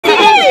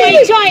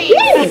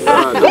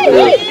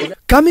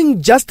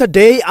Coming just a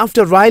day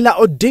after Raila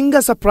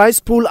Odinga surprise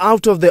pull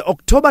out of the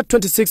October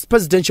 26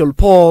 presidential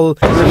poll,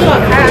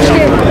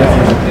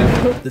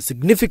 the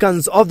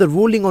significance of the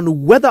ruling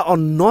on whether or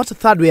not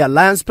Third Way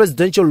Alliance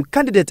presidential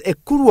candidate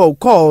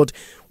Aukot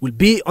will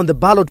be on the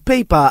ballot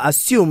paper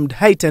assumed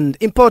heightened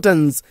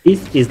importance.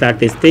 Is that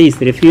the stay is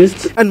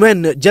refused. And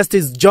when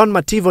Justice John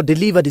Mativo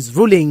delivered his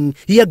ruling,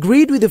 he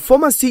agreed with the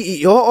former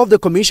CEO of the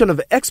Commission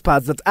of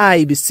Experts that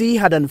IEBC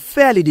had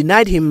unfairly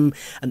denied him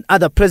and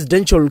other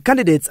presidential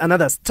candidates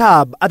another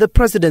stab at the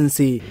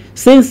presidency.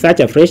 Since such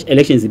a fresh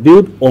election is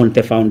built on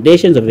the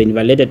foundations of the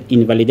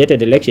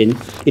invalidated election,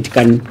 it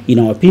can, in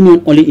our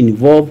opinion, only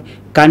involve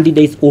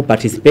candidates who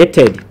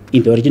participated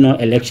in the original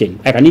election.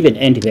 I can even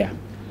end there.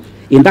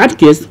 In that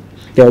case,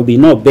 there will be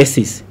no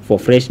basis for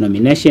fresh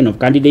nomination of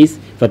candidates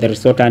for the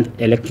resultant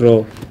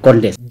electoral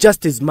contest.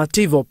 Justice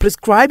Mativo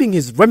prescribing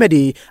his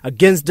remedy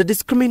against the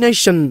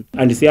discrimination.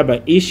 And is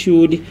hereby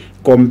issued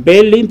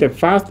compelling the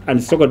first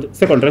and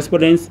second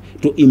respondents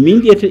to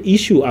immediately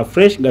issue a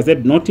fresh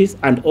gazette notice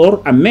and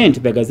or amend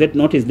the gazette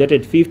notice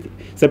dated 5th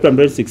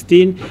September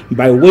 2016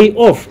 by way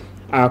of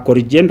a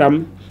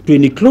corrigendum to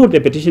include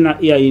the petitioner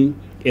herein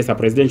as a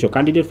presidential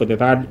candidate for the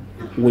Third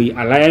Way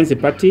Alliance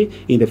party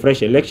in the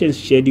fresh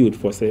elections scheduled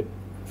for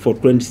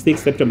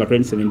 26 September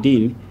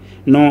 2017,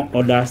 no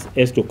orders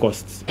as to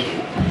costs.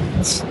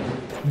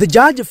 The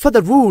judge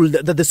further ruled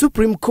that the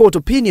Supreme Court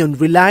opinion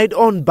relied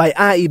on by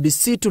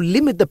IEBC to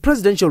limit the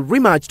presidential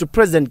rematch to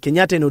President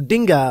Kenyatta and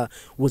Odinga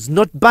was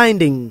not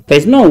binding. There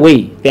is no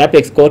way the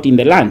apex court in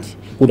the land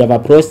would have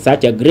approached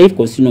such a grave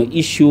constitutional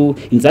issue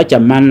in such a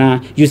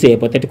manner, using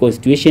hypothetical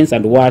situations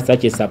and words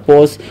such as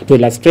suppose to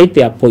illustrate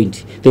their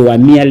point. They were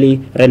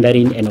merely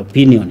rendering an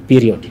opinion,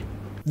 period.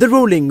 The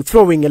ruling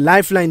throwing a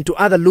lifeline to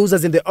other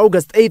losers in the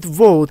August 8th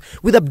vote,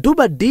 with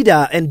Abduba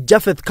Dida and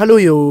Japheth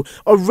Kaluyu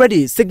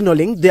already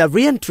signaling their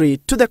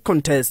re-entry to the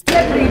contest.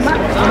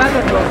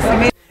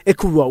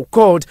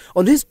 Aukot,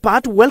 on his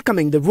part,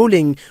 welcoming the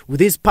ruling, with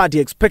his party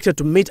expected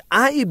to meet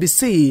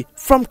IEBC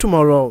from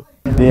tomorrow.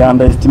 They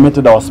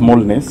underestimated our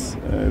smallness,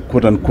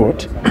 quote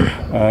unquote,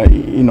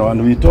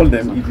 and we told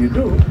them, if you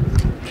do,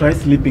 try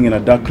sleeping in a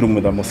dark room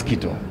with a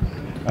mosquito.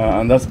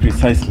 And that's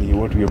precisely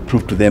what we have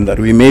proved to them, that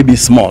we may be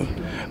small,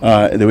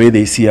 the way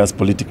they see us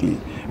politically,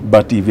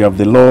 but if you have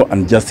the law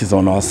and justice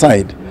on our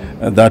side,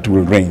 that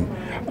will reign.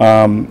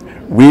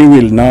 We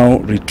will now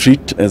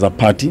retreat as a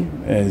party.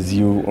 As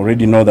you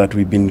already know, that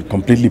we've been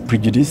completely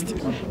prejudiced.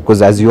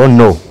 Because as you all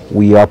know,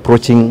 we are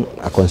approaching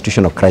a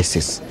constitutional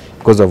crisis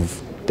because of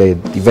the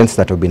events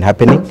that have been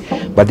happening.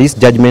 But this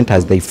judgment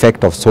has the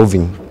effect of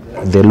solving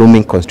the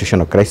looming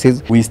constitutional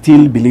crisis. We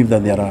still believe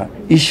that there are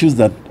issues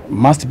that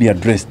must be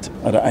addressed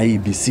at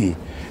IEBC,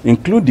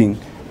 including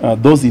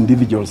those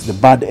individuals, the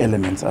bad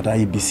elements at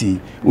IEBC,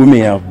 who may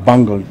have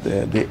bungled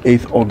the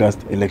 8th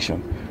August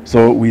election.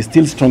 So we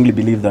still strongly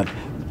believe that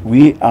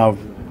we have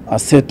a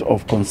set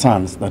of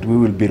concerns that we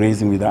will be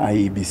raising with the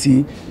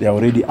IEBC. They are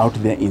already out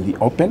there in the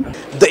open.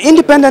 The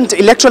Independent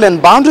Electoral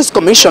and Boundaries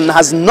Commission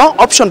has no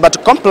option but to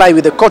comply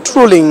with the court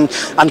ruling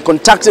and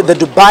contact the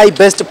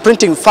Dubai-based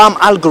printing firm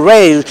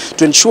Aukot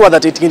to ensure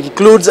that it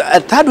includes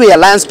a Third Way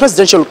Alliance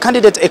presidential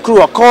candidate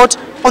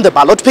Aukot on the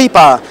ballot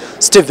paper.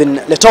 Stephen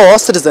Leto,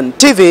 Citizen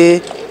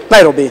TV,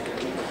 Nairobi.